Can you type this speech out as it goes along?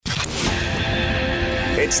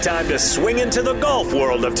It's time to swing into the golf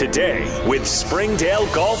world of today with Springdale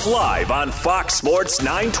Golf Live on Fox Sports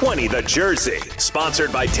 920 The Jersey.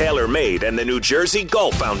 Sponsored by TaylorMade and the New Jersey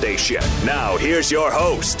Golf Foundation. Now, here's your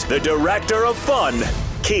host, the Director of Fun,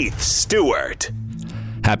 Keith Stewart.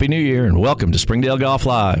 Happy New Year and welcome to Springdale Golf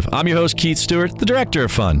Live. I'm your host, Keith Stewart, the Director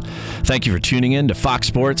of Fun. Thank you for tuning in to Fox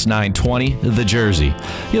Sports 920 The Jersey.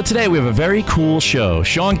 Today we have a very cool show.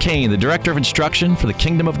 Sean Cain, the Director of Instruction for the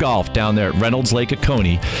Kingdom of Golf down there at Reynolds Lake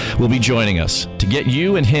Oconee, will be joining us. To get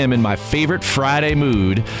you and him in my favorite Friday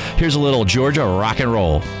mood, here's a little Georgia rock and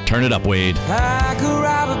roll. Turn it up, Wade. I could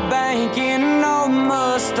rob a bank in an old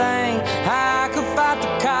Mustang. I could fight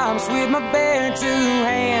the cops with my bare two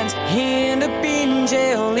hands. End up in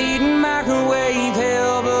jail, eating microwave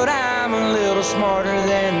hell, but I'm a little smarter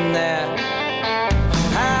than that.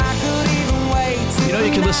 I could even wait. You know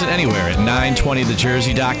you can listen anywhere at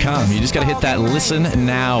 920thejersey.com. You just got to hit that Listen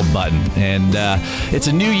Now button. And it's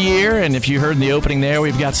a new year, and if you heard in the opening there,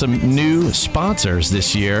 we've got some new sponsors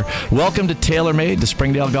this year. Welcome to TaylorMade, to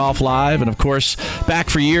Springdale Golf Live, and of course, back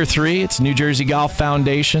for year 3, it's New Jersey Golf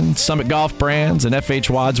Foundation, Summit Golf Brands, and F.H.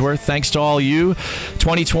 Wadsworth. Thanks to all you.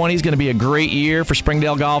 2020 is going to be a great year for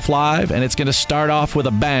Springdale Golf Live, and it's going to start off with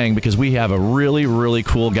a bang because we have a really, really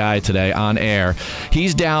cool guy today on air.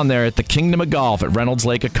 He's down there at the Kingdom of Golf at Reynolds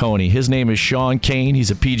Lake Oconee. His name is Sean Cain.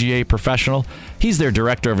 He's a PGA professional. He's their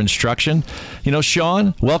Director of Instruction. You know,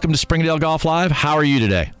 Sean, welcome to Springdale Golf Live. How are you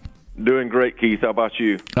today? Doing great, Keith. How about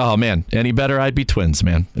you? Oh, man. Any better, I'd be twins,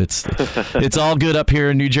 man. It's all good up here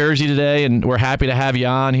in New Jersey today, and we're happy to have you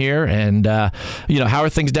on here. And, how are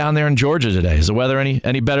things down there in Georgia today? Is the weather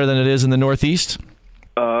any better than it is in the Northeast?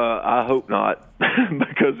 I hope not,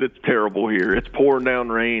 because it's terrible here. It's pouring down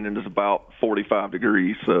rain, and it's about 45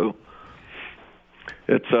 degrees, so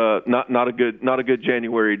it's not a good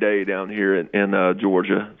January day down here in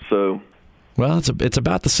Georgia. So. Well, it's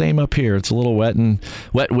about the same up here. It's a little wet,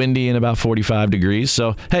 windy, and about 45 degrees.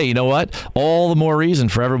 So, hey, you know what? All the more reason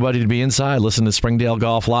for everybody to be inside, listen to Springdale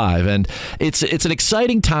Golf Live. And it's an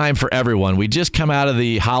exciting time for everyone. We just come out of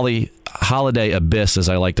the holiday abyss, as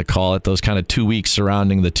I like to call it, those kind of 2 weeks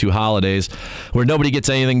surrounding the two holidays where nobody gets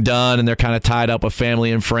anything done and they're kind of tied up with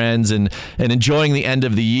family and friends and enjoying the end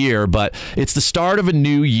of the year. But it's the start of a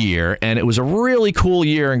new year, and it was a really cool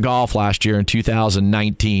year in golf last year in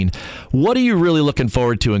 2019. What are you really looking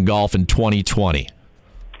forward to in golf in 2020?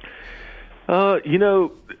 Down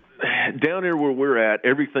here where we're at,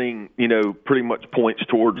 everything, pretty much points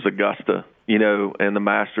towards Augusta, and the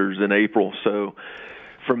Masters in April. So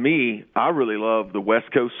for me, I really love the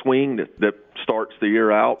West Coast swing that starts the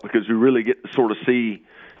year out, because we really get to sort of see,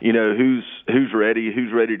 who's ready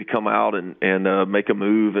to come out and make a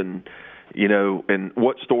move, and and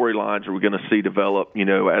what storylines are we going to see develop,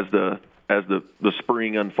 as the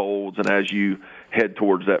spring unfolds and as you head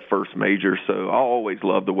towards that first major. So I always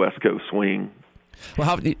love the West Coast swing.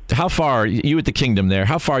 Well, how far, you at the Kingdom there,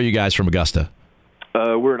 how far are you guys from Augusta?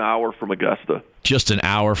 We're an hour from Augusta. Just an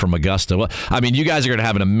hour from Augusta. Well, I mean, you guys are going to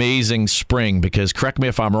have an amazing spring because, correct me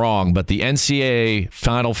if I'm wrong, but the NCAA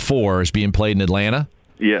Final Four is being played in Atlanta?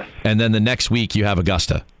 Yes. And then the next week you have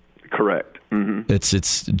Augusta. Correct. Mm-hmm.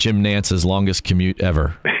 It's Jim Nance's longest commute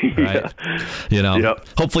ever, right? Yeah. Yep.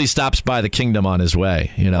 Hopefully he stops by the Kingdom on his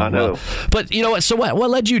way. I know. Well, but you know what? So what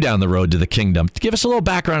led you down the road to the Kingdom? Give us a little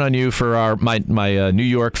background on you for my New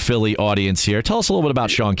York Philly audience here. Tell us a little bit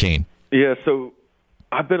about Sean Cain. Yeah. So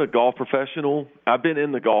I've been a golf professional. I've been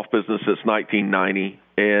in the golf business since 1990,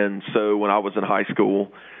 and so when I was in high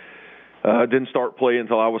school, I didn't start playing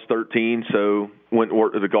until I was 13. So went and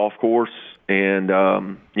worked at the golf course. And,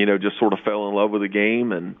 just sort of fell in love with the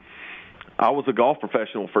game. And I was a golf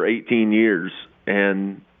professional for 18 years.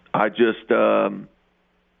 And I just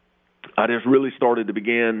really started to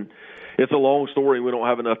begin. It's a long story. We don't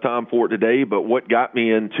have enough time for it today. But what got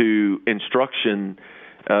me into instruction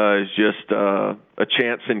is just a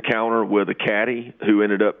chance encounter with a caddy who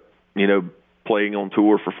ended up, playing on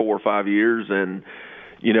tour for 4 or 5 years. And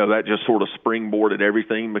that just sort of springboarded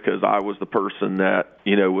everything, because I was the person that,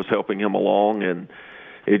 was helping him along, and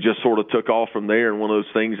it just sort of took off from there. And one of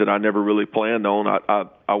those things that I never really planned on.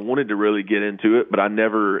 I wanted to really get into it, but I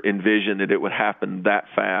never envisioned that it would happen that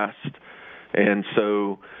fast. And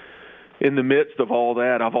so in the midst of all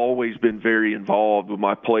that, I've always been very involved with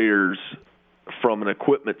my players from an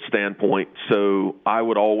equipment standpoint. So I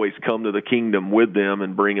would always come to the Kingdom with them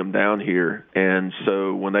and bring them down here. And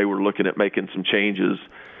so when they were looking at making some changes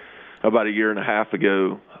about a year and a half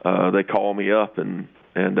ago, they called me up and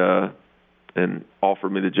offered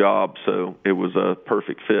me the job. So it was a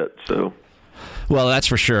perfect fit. So Well, that's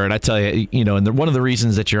for sure. And I tell you, and one of the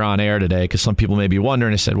reasons that you're on air today, because some people may be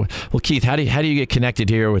wondering, I said, well, Keith, how do you get connected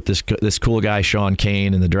here with this cool guy, Sean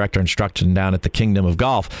Cain, and the director of instruction down at the Kingdom of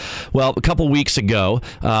Golf? Well, a couple weeks ago,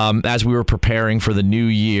 as we were preparing for the new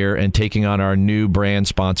year and taking on our new brand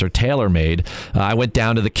sponsor, TaylorMade, I went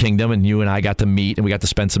down to the Kingdom, and you and I got to meet, and we got to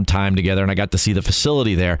spend some time together, and I got to see the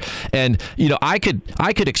facility there. And I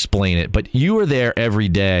could explain it, but you were there every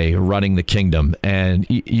day running the Kingdom, and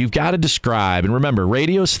you've got to describe. And remember,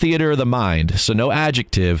 radio's theater of the mind, so no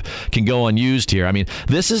adjective can go unused here. I mean,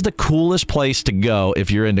 this is the coolest place to go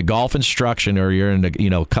if you're into golf instruction or you're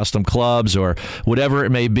into custom clubs or whatever it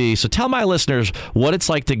may be. So tell my listeners what it's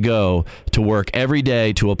like to go to work every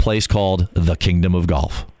day to a place called the Kingdom of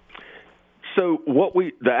Golf. So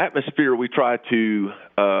the atmosphere we try to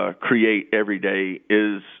create every day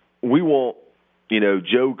is we want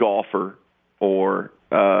Joe golfer or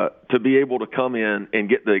to be able to come in and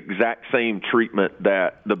get the exact same treatment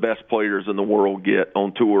that the best players in the world get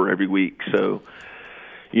on tour every week. So,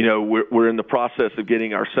 we're in the process of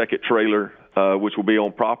getting our second trailer, which will be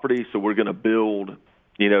on property. So we're going to build,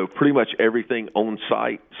 pretty much everything on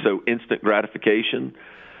site. So instant gratification.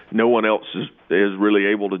 No one else is really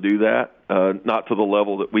able to do that, not to the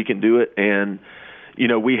level that we can do it. And,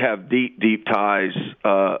 we have deep, deep ties.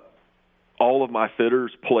 All of my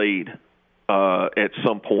fitters played at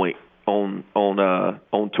some point on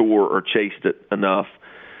tour or chased it enough,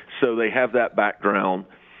 so they have that background.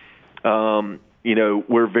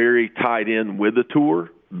 We're very tied in with the tour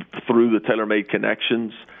through the TaylorMade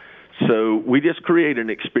connections, so we just create an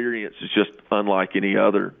experience that's just unlike any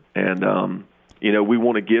other. And we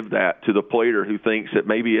want to give that to the player who thinks that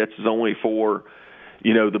maybe it's only for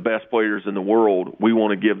the best players in the world. We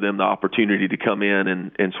want to give them the opportunity to come in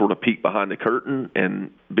and sort of peek behind the curtain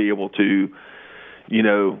and be able to,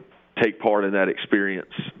 take part in that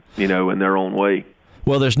experience, in their own way.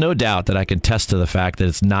 Well, there's no doubt that I can attest to the fact that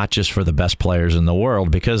it's not just for the best players in the world,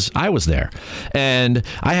 because I was there and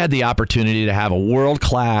I had the opportunity to have a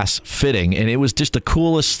world-class fitting, and it was just the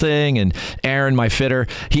coolest thing. And Aaron, my fitter,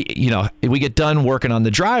 we get done working on the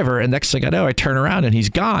driver, and next thing I know, I turn around and he's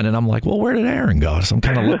gone, and I'm like, well, where did Aaron go? So I'm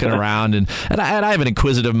kind of looking around, and I have an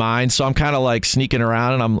inquisitive mind, so I'm kind of like sneaking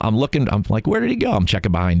around, and I'm looking. I'm like, where did he go? I'm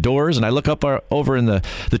checking behind doors, and I look up over in the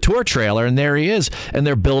tour trailer, and there he is, and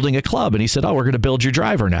they're building a club. And he said, oh, we're going to build your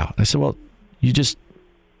driver now. I said, well, you just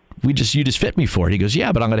fit me for it. He goes,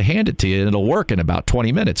 yeah, but I'm going to hand it to you, and it'll work in about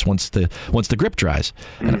 20 minutes once the grip dries.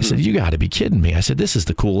 And I said, you got to be kidding me. I said, this is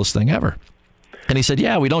the coolest thing ever. And he said,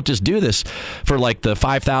 yeah, we don't just do this for like the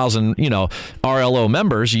 5,000, RLO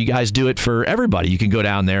members. You guys do it for everybody. You can go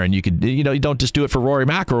down there and you could, you don't just do it for Rory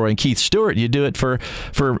McIlroy and Keith Stewart. You do it for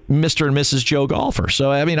Mr. and Mrs. Joe Golfer. So,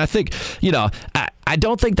 I mean, I think, I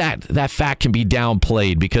don't think that fact can be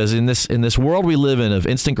downplayed, because in this world we live in of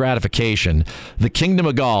instant gratification, the Kingdom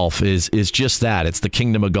of Golf is just that. It's the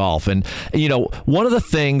Kingdom of Golf. And, one of the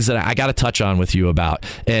things that I got to touch on with you about,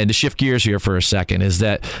 and to shift gears here for a second, is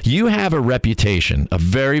that you have a reputation, a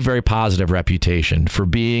very, very positive reputation for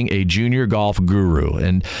being a junior golf guru.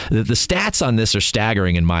 And the stats on this are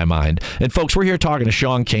staggering in my mind. And folks, we're here talking to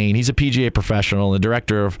Sean Cain. He's a PGA professional and the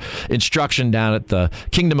director of instruction down at the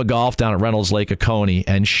Kingdom of Golf down at Reynolds Lake Oconee.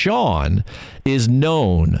 And Sean is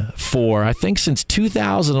known for, I think since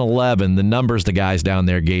 2011, the numbers the guys down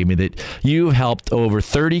there gave me, that you helped over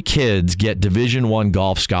 30 kids get Division I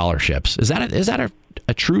golf scholarships. Is that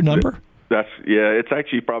a true number? It's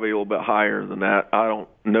actually probably a little bit higher than that. I don't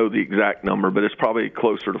know the exact number, but it's probably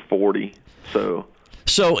closer to 40. So,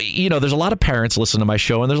 there's a lot of parents listen to my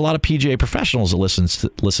show, and there's a lot of PGA professionals that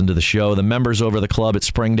listen to the show, the members over the club at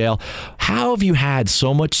Springdale. How have you had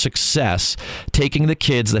so much success taking the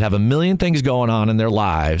kids that have a million things going on in their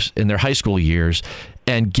lives, in their high school years,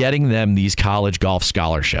 and getting them these college golf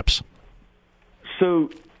scholarships? So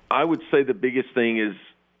I would say the biggest thing is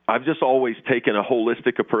I've just always taken a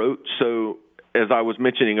holistic approach. So as I was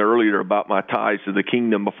mentioning earlier about my ties to the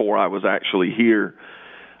Kingdom before I was actually here,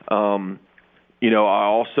 I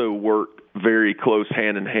also work very close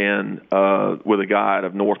hand in hand with a guy out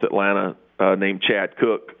of North Atlanta named Chad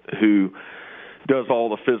Cook, who does all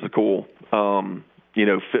the physical,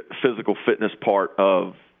 physical fitness part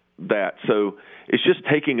of that. So it's just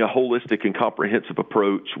taking a holistic and comprehensive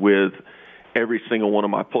approach with every single one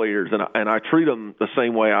of my players, and I treat them the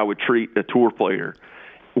same way I would treat a tour player.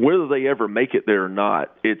 Whether they ever make it there or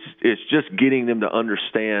not, it's just getting them to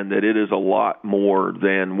understand that it is a lot more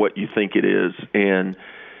than what you think it is, and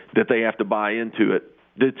that they have to buy into it.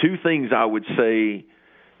 The two things I would say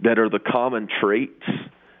that are the common traits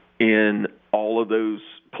in all of those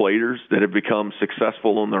players that have become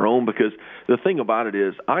successful on their own, because the thing about it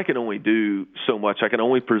is I can only do so much. I can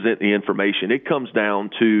only present the information. It comes down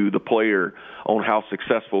to the player on how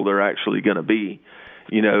successful they're actually going to be.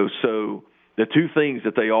 So the two things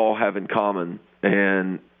that they all have in common,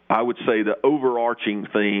 and I would say the overarching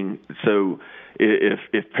thing, so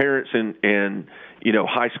if parents and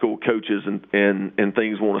high school coaches and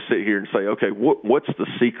things want to sit here and say, okay, what's the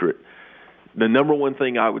secret? The number one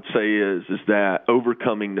thing I would say is that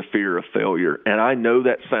overcoming the fear of failure. And I know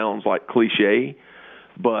that sounds like cliche,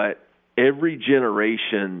 but every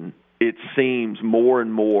generation, it seems more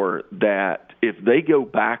and more that if they go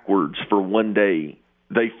backwards for one day,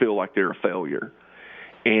 they feel like they're a failure.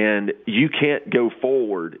 And you can't go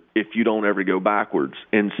forward if you don't ever go backwards.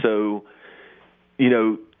 And so,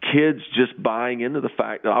 kids just buying into the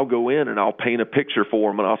fact that I'll go in and I'll paint a picture for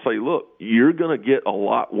them and I'll say, look, you're going to get a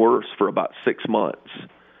lot worse for about 6 months.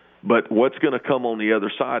 But what's going to come on the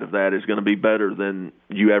other side of that is going to be better than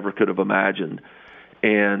you ever could have imagined.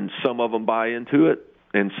 And some of them buy into it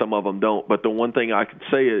and some of them don't. But the one thing I can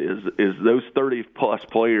say is those 30-plus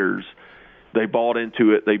players, they bought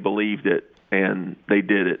into it, they believed it, and they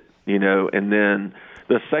did it, And then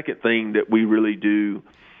the second thing that we really do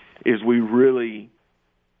is we really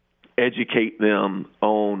educate them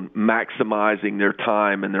on maximizing their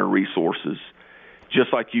time and their resources.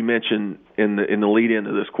 Just like you mentioned in the lead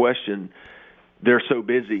into this question, they're so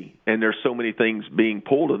busy and there's so many things being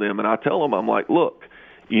pulled to them. And I tell them, I'm like, look,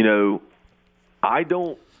 I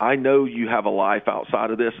know you have a life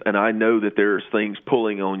outside of this, and I know that there's things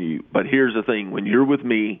pulling on you. But here's the thing: when you're with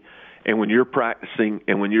me, and when you're practicing,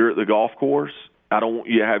 and when you're at the golf course, I don't want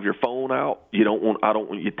you to have your phone out. I don't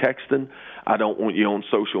want you texting. I don't want you on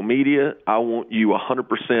social media. I want you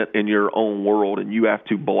 100% in your own world, and you have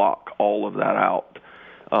to block all of that out.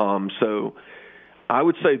 So I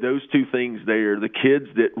would say those two things there, the kids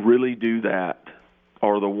that really do that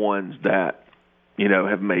are the ones that,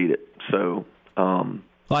 have made it. So,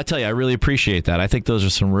 Well, I tell you, I really appreciate that. I think those are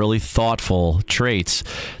some really thoughtful traits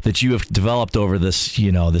that you have developed over this,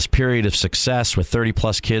 this period of success with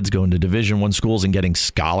 30-plus kids going to Division I schools and getting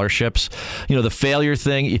scholarships. The failure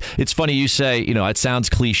thing, it's funny you say, it sounds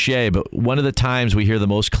cliche, but one of the times we hear the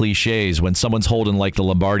most cliches when someone's holding like the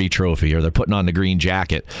Lombardi Trophy or they're putting on the green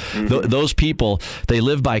jacket. Mm-hmm. Those people, they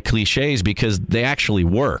live by cliches because they actually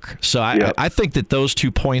work. So I think that those 2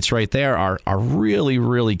 points right there are really,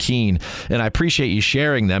 really keen, and I appreciate you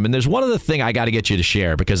sharing them. And there's one other thing I got to get you to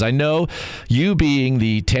share, because I know you being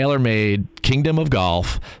the tailor-made Kingdom of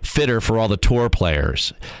Golf fitter for all the tour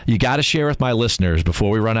players, you got to share with my listeners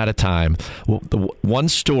before we run out of time one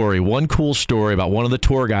cool story about one of the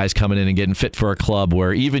tour guys coming in and getting fit for a club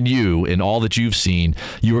where even you, in all that you've seen,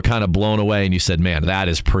 you were kind of blown away and you said, man, that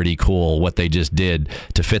is pretty cool what they just did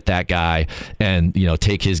to fit that guy and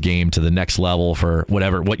take his game to the next level for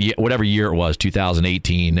whatever year it was,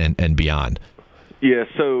 2018 and beyond. Yeah,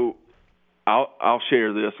 so I'll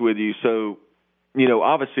share this with you. So,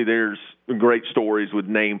 obviously there's great stories with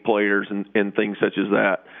named players and things such as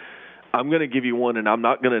that. I'm going to give you one, and I'm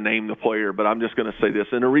not going to name the player, but I'm just going to say this.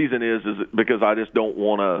 And the reason is because I just don't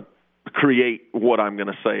want to create what I'm going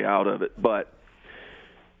to say out of it. But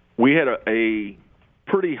we had a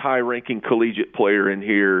pretty high-ranking collegiate player in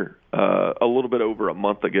here a little bit over a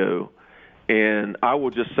month ago, and I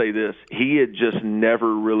will just say this. He had just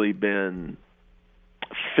never really been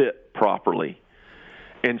fit properly.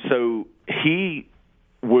 And so he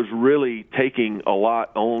was really taking a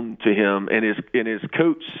lot on to him, and his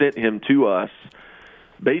coach sent him to us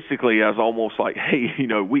basically as almost like, hey,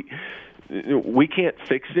 we can't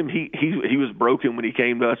fix him. He was broken when he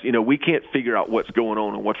came to us. We can't figure out what's going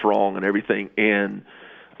on and what's wrong and everything. And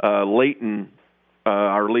Leighton,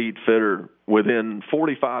 our lead fitter, within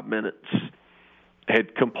 45 minutes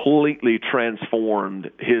had completely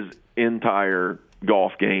transformed his entire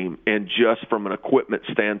golf game. And just from an equipment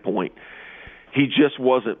standpoint, he just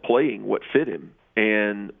wasn't playing what fit him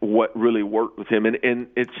and what really worked with him. And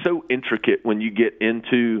it's so intricate when you get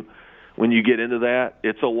into that.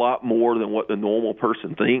 It's a lot more than what the normal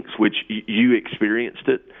person thinks, which you experienced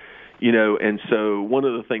it. And so one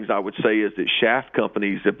of the things I would say is that shaft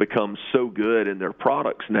companies have become so good in their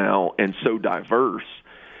products now and so diverse,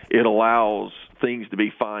 it allows things to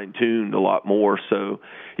be fine-tuned a lot more. So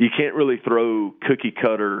you can't really throw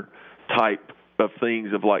cookie-cutter type of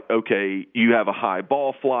things of like, okay, you have a high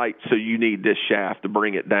ball flight, so you need this shaft to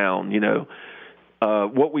bring it down.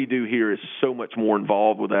 What we do here is so much more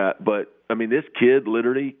involved with that. But, I mean, this kid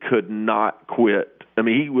literally could not quit. I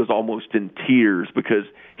mean, he was almost in tears because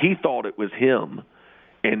he thought it was him.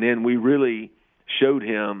 And then we really showed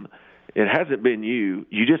him it hasn't been you.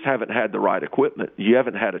 You just haven't had the right equipment. You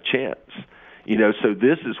haven't had a chance. So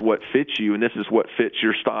this is what fits you, and this is what fits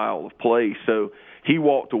your style of play. So he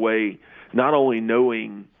walked away not only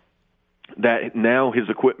knowing that now his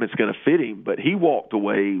equipment's going to fit him, but he walked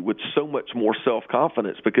away with so much more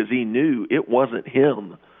self-confidence because he knew it wasn't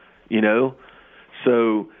him,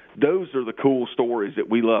 So those are the cool stories that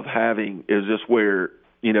we love having, is just where,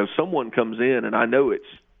 someone comes in, and I know it's,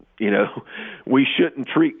 we shouldn't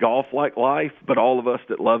treat golf like life, but all of us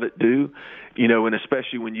that love it do, and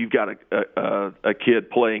especially when you've got a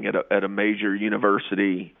kid playing at a major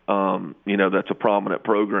university, that's a prominent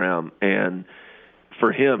program, and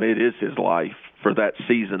for him it is his life for that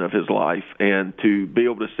season of his life, and to be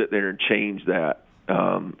able to sit there and change that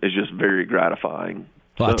is just very gratifying.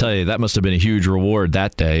 Well, I'll tell you, that must have been a huge reward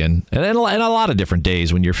that day, and a lot of different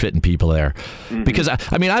days when you're fitting people there. Mm-hmm. Because,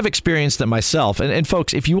 I've experienced it myself. And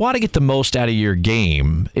folks, if you want to get the most out of your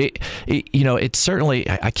game, it's certainly,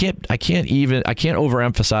 I can't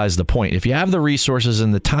overemphasize the point. If you have the resources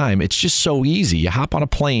and the time, it's just so easy. You hop on a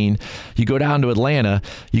plane, you go down to Atlanta,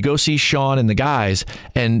 you go see Sean and the guys,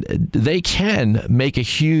 and they can make a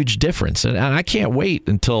huge difference. And I can't wait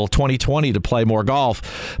until 2020 to play more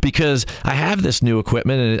golf, because I have this new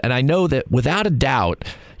equipment. And I know that without a doubt,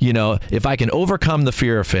 if I can overcome the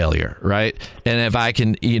fear of failure, right? And if I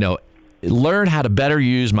can, learn how to better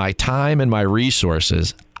use my time and my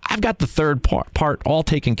resources, I've got the third part all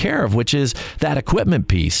taken care of, which is that equipment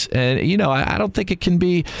piece. And, I don't think it can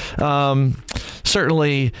be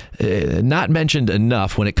certainly not mentioned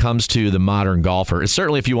enough when it comes to the modern golfer. It's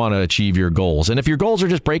certainly if you want to achieve your goals. And if your goals are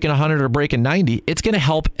just breaking 100 or breaking 90, it's going to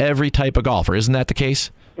help every type of golfer. Isn't that the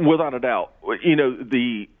case? Without a doubt.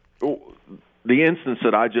 The instance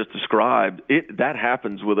that I just described, that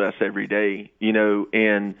happens with us every day,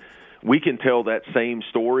 and we can tell that same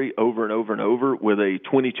story over and over and over with a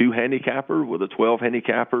 22 handicapper, with a 12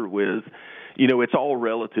 handicapper, with, it's all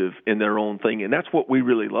relative in their own thing. And that's what we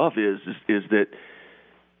really love is that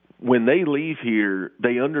when they leave here,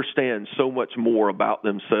 they understand so much more about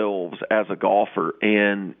themselves as a golfer,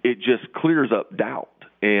 and it just clears up doubt.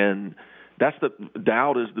 And that's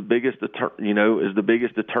doubt is the biggest deterrent, in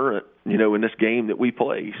this game that we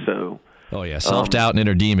play. So. Oh, yeah. Self-doubt and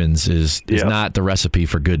inner demons is not the recipe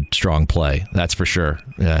for good, strong play. That's for sure.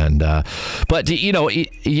 And but,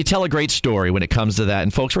 you tell a great story when it comes to that.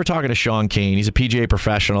 And, folks, we're talking to Sean Cain. He's a PGA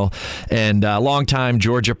professional and longtime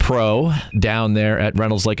Georgia pro down there at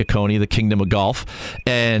Reynolds Lake Oconee, the Kingdom of Golf.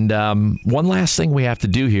 And one last thing we have to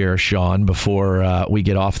do here, Sean, before we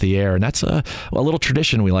get off the air, and that's a little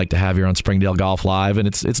tradition we like to have here on Springdale Golf Live. And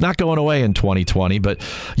it's not going away in 2020, but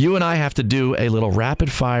you and I have to do a little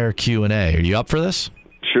rapid-fire Q&A. Are you up for this?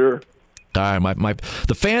 Sure. All right,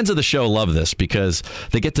 the fans of the show love this because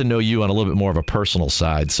they get to know you on a little bit more of a personal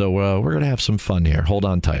side. So we're going to have some fun here. Hold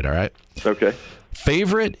on tight, all right? Okay.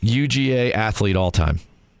 Favorite UGA athlete all time?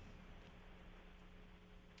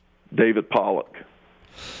 David Pollock.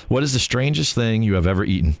 What is the strangest thing you have ever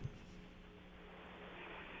eaten?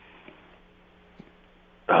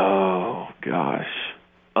 Oh, gosh.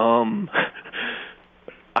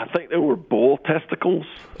 I think they were bull testicles.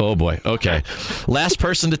 Oh, boy. Okay. Last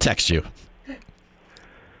person to text you?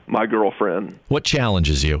 My girlfriend. What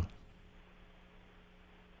challenges you?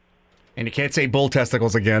 And you can't say bull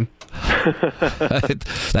testicles again.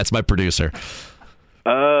 That's my producer.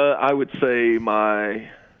 I would say my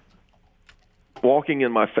walking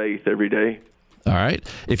in my faith every day. All right.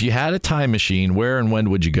 If you had a time machine, where and when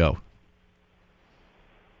would you go?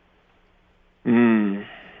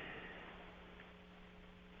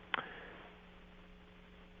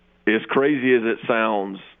 As crazy as it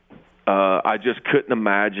sounds, I just couldn't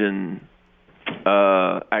imagine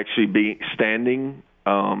actually standing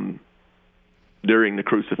during the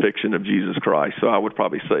crucifixion of Jesus Christ. So I would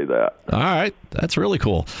probably say that. All right. That's really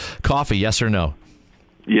cool. Coffee, yes or no?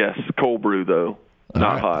 Yes. Cold brew, though.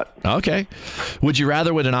 Not hot. Okay. Would you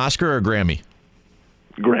rather win an Oscar or a Grammy?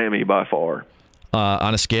 Grammy by far.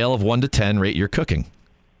 On a scale of 1 to 10, rate your cooking.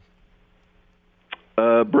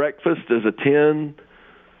 Breakfast is a 10.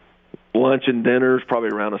 Lunch and dinner is probably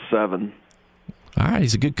around a 7. All right.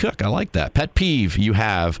 He's a good cook. I like that. Pet peeve you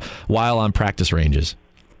have while on practice ranges?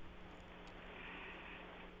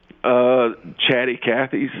 Chatty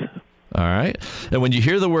Cathy's. All right. And when you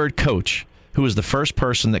hear the word coach, who is the first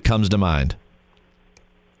person that comes to mind?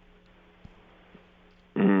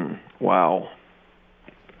 Wow.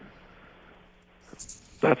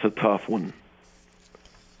 That's a tough one.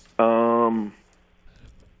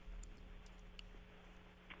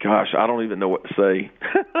 Gosh, I don't even know what to say.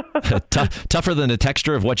 Tougher than the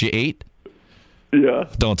texture of what you ate? Yeah.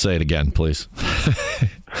 Don't say it again, please.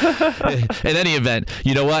 In any event,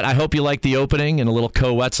 you know what? I hope you like the opening and a little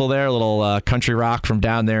Co Wetzel there, a little country rock from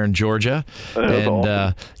down there in Georgia. And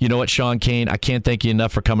awesome. You know what, Sean Cain, I can't thank you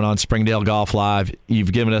enough for coming on Springdale Golf Live.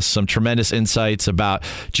 You've given us some tremendous insights about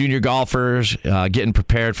junior golfers, getting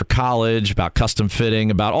prepared for college, about custom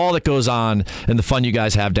fitting, about all that goes on and the fun you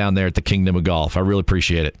guys have down there at the Kingdom of Golf. I really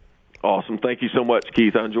appreciate it. Awesome. Thank you so much,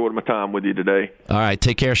 Keith. I enjoyed my time with you today. All right.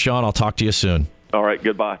 Take care, Sean. I'll talk to you soon. All right.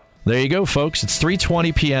 Goodbye. There you go, folks. It's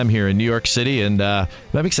 3:20 p.m. here in New York City, and that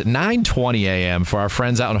makes it 9:20 a.m. for our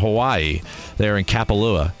friends out in Hawaii. They're in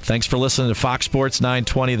Kapalua. Thanks for listening to Fox Sports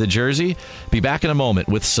 920 The Jersey. Be back in a moment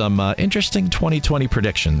with some interesting 2020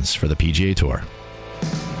 predictions for the PGA Tour.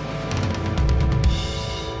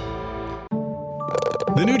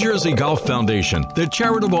 The New Jersey Golf Foundation, the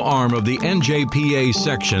charitable arm of the NJPA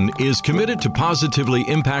section, is committed to positively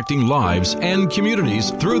impacting lives and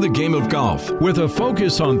communities through the game of golf. With a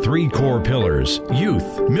focus on 3 core pillars,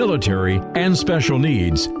 youth, military, and special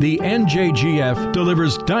needs, the NJGF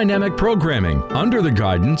delivers dynamic programming under the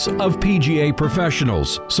guidance of PGA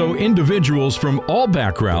professionals, so individuals from all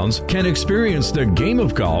backgrounds can experience the game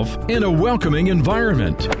of golf in a welcoming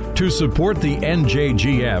environment. To support the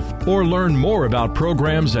NJGF or learn more about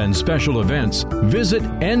programs and special events, visit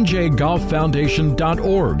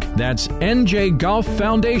njgolffoundation.org. That's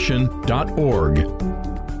njgolffoundation.org.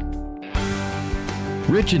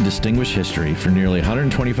 Rich in distinguished history for nearly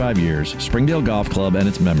 125 years, Springdale Golf Club and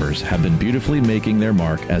its members have been beautifully making their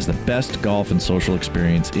mark as the best golf and social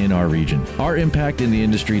experience in our region. Our impact in the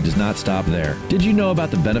industry does not stop there. Did you know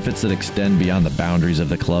about the benefits that extend beyond the boundaries of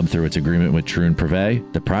the club through its agreement with Troon Privé,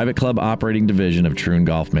 the private club operating division of Troon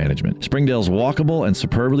Golf Management? Springdale's walkable and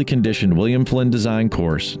superbly conditioned William Flynn design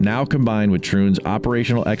course, now combined with Troon's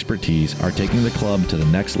operational expertise, are taking the club to the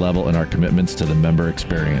next level in our commitments to the member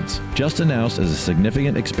experience. Just announced as a significant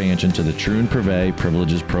expansion to the Troon Privé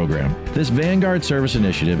Privileges Program. This Vanguard service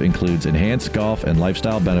initiative includes enhanced golf and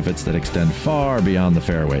lifestyle benefits that extend far beyond the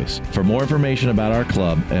fairways. For more information about our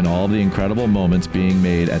club and all of the incredible moments being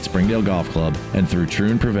made at Springdale Golf Club and through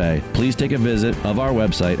Troon Privé, please take a visit of our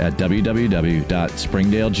website at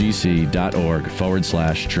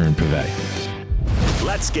www.springdalegc.org/Troon Privé.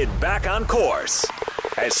 Let's get back on course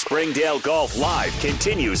as Springdale Golf Live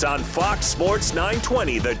continues on Fox Sports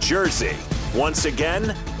 920 The Jersey. Once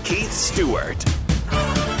again, Keith Stewart.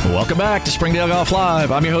 Welcome back to Springdale Golf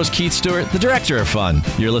Live. I'm your host, Keith Stewart, the director of fun.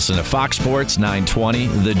 You're listening to Fox Sports 920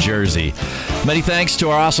 The Jersey. Many thanks to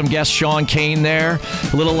our awesome guest, Sean Cain there.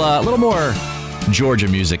 A little more Georgia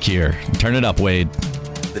music here. Turn it up, Wade.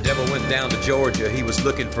 The devil went down to Georgia. He was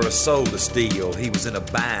looking for a soul to steal. He was in a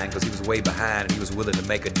bind because he was way behind and he was willing to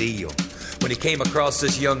make a deal. When he came across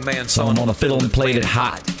this young man, saw him on a fiddle and played it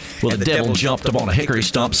hot. Well, the devil jumped up on a hickory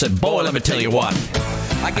stump, said, "Boy, let me tell you what.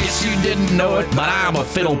 I guess you didn't know it, but I'm a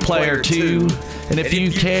fiddle player too. And if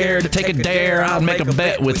you care to take a dare, I'll make a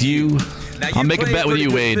bet with you." I'll make a bet with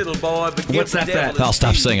you, Wade. What's that bet? I'll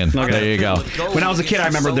stop singing. Okay. There you go. When I was a kid, I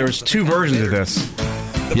remember there was 2 versions of this.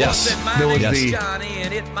 Yes. There was the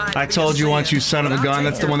I Told You Once, You Son of a Gun.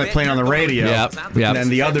 That's the one that played on the radio. Yep. And then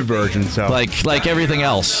the other version. So like everything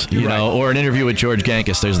else, you know, or an interview with George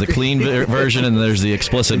Gankis. There's the clean version and there's the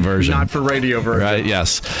explicit version. Not for radio version. Right,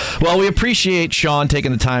 yes. Well, we appreciate Sean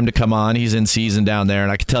taking the time to come on. He's in season down there.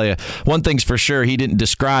 And I can tell you, one thing's for sure, he didn't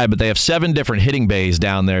describe, but they have 7 different hitting bays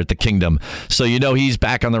down there at the Kingdom. So you know he's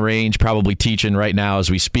back on the range, probably teaching right now as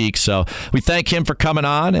we speak. So we thank him for coming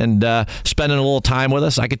on and spending a little time with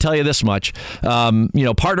us. I can tell you this much.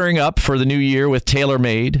 Partnering up for the new year with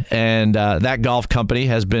TaylorMade and that golf company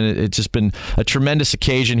it's just been a tremendous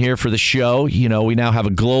occasion here for the show. You know, we now have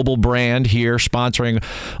a global brand here sponsoring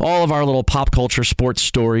all of our little pop culture sports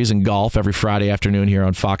stories and golf every Friday afternoon here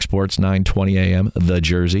on Fox Sports 920 a.m. The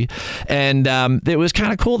Jersey. And it was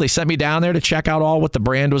kind of cool. They sent me down there to check out all what the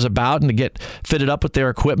brand was about and to get fitted up with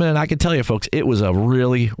their equipment. And I can tell you, folks, it was a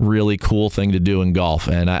really, really cool thing to do in golf.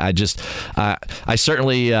 And I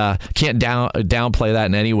certainly can't downplay that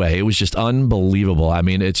in any way. It was just unbelievable. I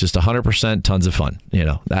mean, it's just 100% tons of fun. You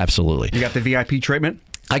know, absolutely. You got the VIP treatment?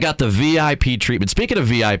 I got the VIP treatment. Speaking of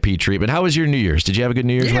VIP treatment, how was your New Year's? Did you have a good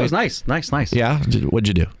New Year's? Yeah, it was nice. Yeah. What'd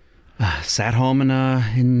you do? Sat home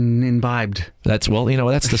and imbibed. That's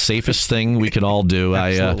the safest thing we could all do.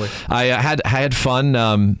 Absolutely. I had fun.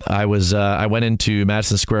 I went into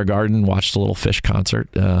Madison Square Garden, watched a little Fish concert,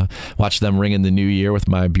 watched them ring in the new year with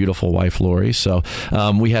my beautiful wife Lori. So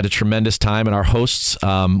we had a tremendous time, and our hosts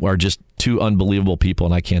are just two unbelievable people,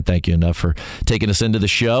 and I can't thank you enough for taking us into the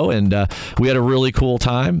show. And we had a really cool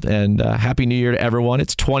time, and Happy New Year to everyone.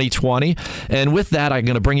 It's 2020. And with that, I'm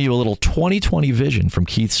going to bring you a little 2020 vision from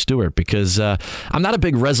Keith Stewart, because I'm not a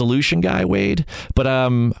big resolution guy, Wade, but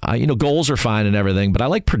goals are fine and everything, but I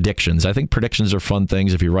like predictions. I think predictions are fun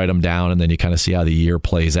things if you write them down and then you kind of see how the year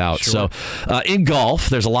plays out. Sure. So in golf,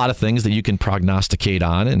 there's a lot of things that you can prognosticate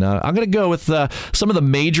on, and I'm going to go with some of the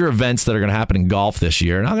major events that are going to happen in golf this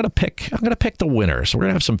year, and I'm going to pick the winner. So we're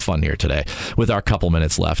going to have some fun here today with our couple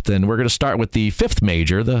minutes left, and we're going to start with the fifth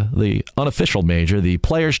major, the unofficial major, the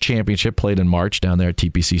Players Championship, played in March down there at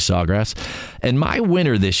TPC Sawgrass. And my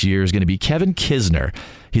winner this year is going to be Kevin Kisner.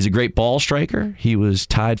 He's a great ball striker. He was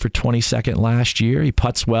tied for 22nd last year. He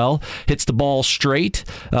putts well, hits the ball straight,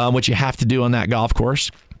 which you have to do on that golf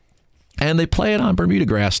course. And they play it on Bermuda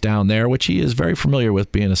grass down there, which he is very familiar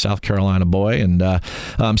with, being a South Carolina boy. And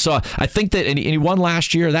so I think that, and he won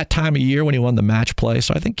last year, that time of year when he won the match play.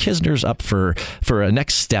 So I think Kisner's up for a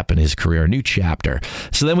next step in his career, a new chapter.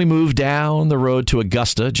 So then we move down the road to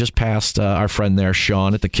Augusta, just past our friend there,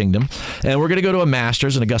 Sean, at the Kingdom. And we're going to go to a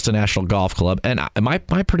Masters in Augusta National Golf Club. And my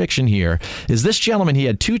prediction here is this gentleman, he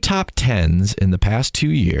had 2 top 10s in the past 2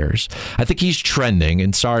 years. I think he's trending.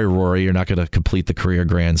 And sorry, Rory, you're not going to complete the career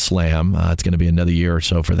Grand Slam. It's going to be another year or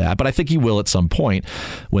so for that. But I think he will at some point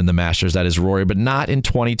win the Masters. That is Rory, but not in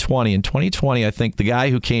 2020. In 2020, I think the guy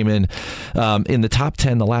who came in the top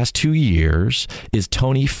 10 the last 2 years is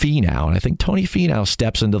Tony Finau. And I think Tony Finau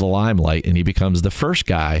steps into the limelight, and he becomes the first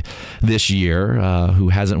guy this year who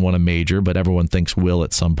hasn't won a major, but everyone thinks will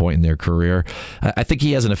at some point in their career. I think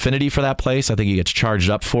he has an affinity for that place. I think he gets charged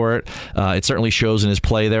up for it. It certainly shows in his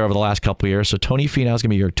play there over the last couple of years. So Tony Finau is going to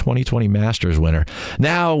be your 2020 Masters winner.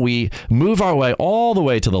 Now we move our way all the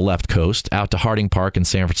way to the left coast, out to Harding Park in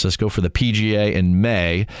San Francisco for the PGA in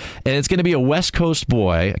May. And it's going to be a West Coast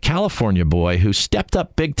boy, a California boy, who stepped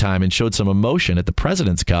up big time and showed some emotion at the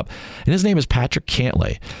President's Cup. And his name is Patrick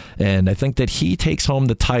Cantlay. And I think that he takes home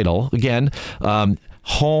the title. Again,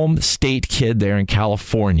 home state kid there in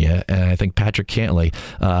California. And I think Patrick Cantlay,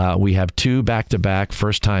 we have 2 back-to-back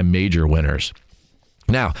first-time major winners.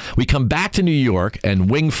 Now, we come back to New York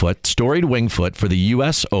and storied Winged Foot for the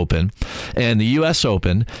U.S. Open. And the U.S.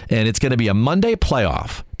 Open, and it's going to be a Monday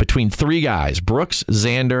playoff between 3 guys, Brooks,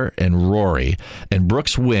 Xander, and Rory. And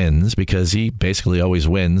Brooks wins because he basically always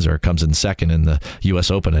wins or comes in second in the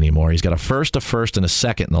U.S. Open anymore. He's got a first, and a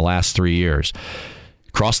second in the last 3 years.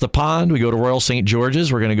 Across the pond, we go to Royal St.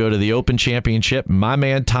 George's. We're going to go to the Open Championship. My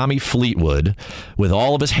man, Tommy Fleetwood, with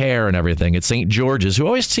all of his hair and everything at St. George's, who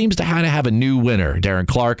always seems to kind of have a new winner. Darren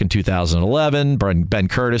Clark in 2011, Ben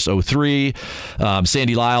Curtis, 03,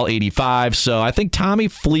 Sandy Lyle, 85. So I think Tommy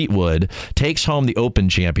Fleetwood takes home the Open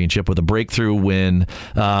Championship with a breakthrough win.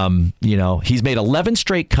 He's made 11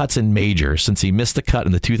 straight cuts in majors since he missed the cut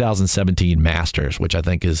in the 2017 Masters, which I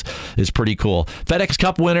think is pretty cool. FedEx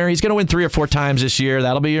Cup winner. He's going to win 3 or 4 times this year.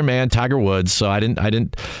 That'll be your man, Tiger Woods. So I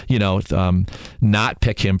didn't, not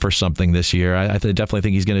pick him for something this year. I definitely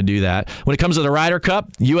think he's going to do that. When it comes to the Ryder Cup,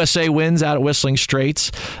 USA wins out at Whistling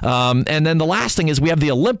Straits. And then the last thing is we have the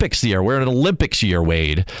Olympics year. We're in an Olympics year,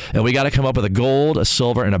 Wade, and we got to come up with a gold, a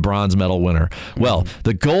silver, and a bronze medal winner. Well,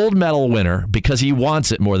 the gold medal winner, because he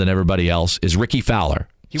wants it more than everybody else, is Ricky Fowler.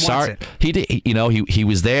 He wants it. He did. He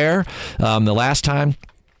was there the last time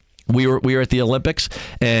we were at the Olympics,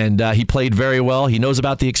 and he played very well. He knows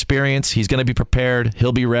about the experience. He's going to be prepared.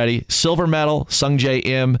 He'll be ready. Silver medal, Sung Jae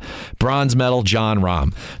Im. Bronze medal, John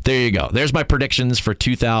Rahm. There you go. There's my predictions for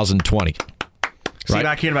 2020. See you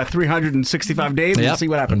back here in about 365 days, and we'll see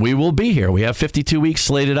what happens. We will be here. We have 52 weeks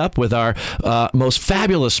slated up with our most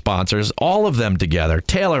fabulous sponsors, all of them together.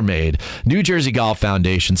 TaylorMade, New Jersey Golf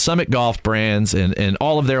Foundation, Summit Golf Brands, and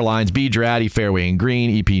all of their lines, B. Draddy, Fairway and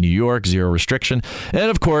Green, EP New York, Zero Restriction.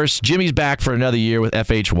 And, of course, Jimmy's back for another year with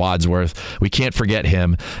FH Wadsworth. We can't forget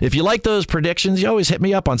him. If you like those predictions, you always hit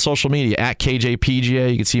me up on social media, at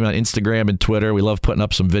KJPGA. You can see me on Instagram and Twitter. We love putting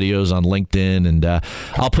up some videos on LinkedIn, and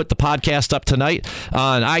I'll put the podcast up tonight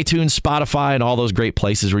on iTunes, Spotify, and all those great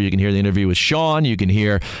places where you can hear the interview with Sean. You can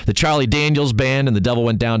hear the Charlie Daniels Band and The Devil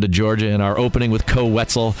Went Down to Georgia, and our opening with Co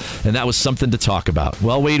Wetzel, and that was something to talk about.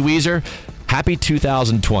 Well, Wade Weezer, happy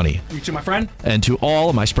 2020. You too, my friend. And to all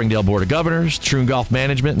of my Springdale Board of Governors, Troon Golf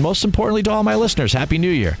Management, and most importantly to all my listeners, Happy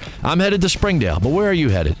New Year. I'm headed to Springdale, but where are you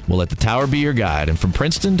headed? We'll let the Tower be your guide. And from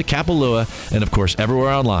Princeton to Kapalua, and of course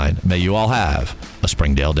everywhere online, may you all have a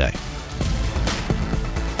Springdale day.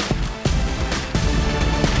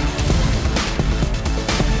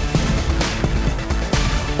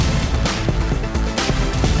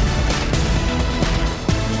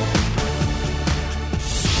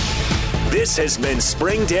 This This has been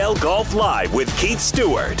Springdale Golf Live with Keith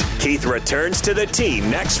Stewart. Keith returns to the tee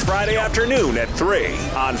next Friday afternoon at 3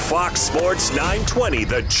 on Fox Sports 920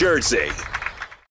 The Jersey.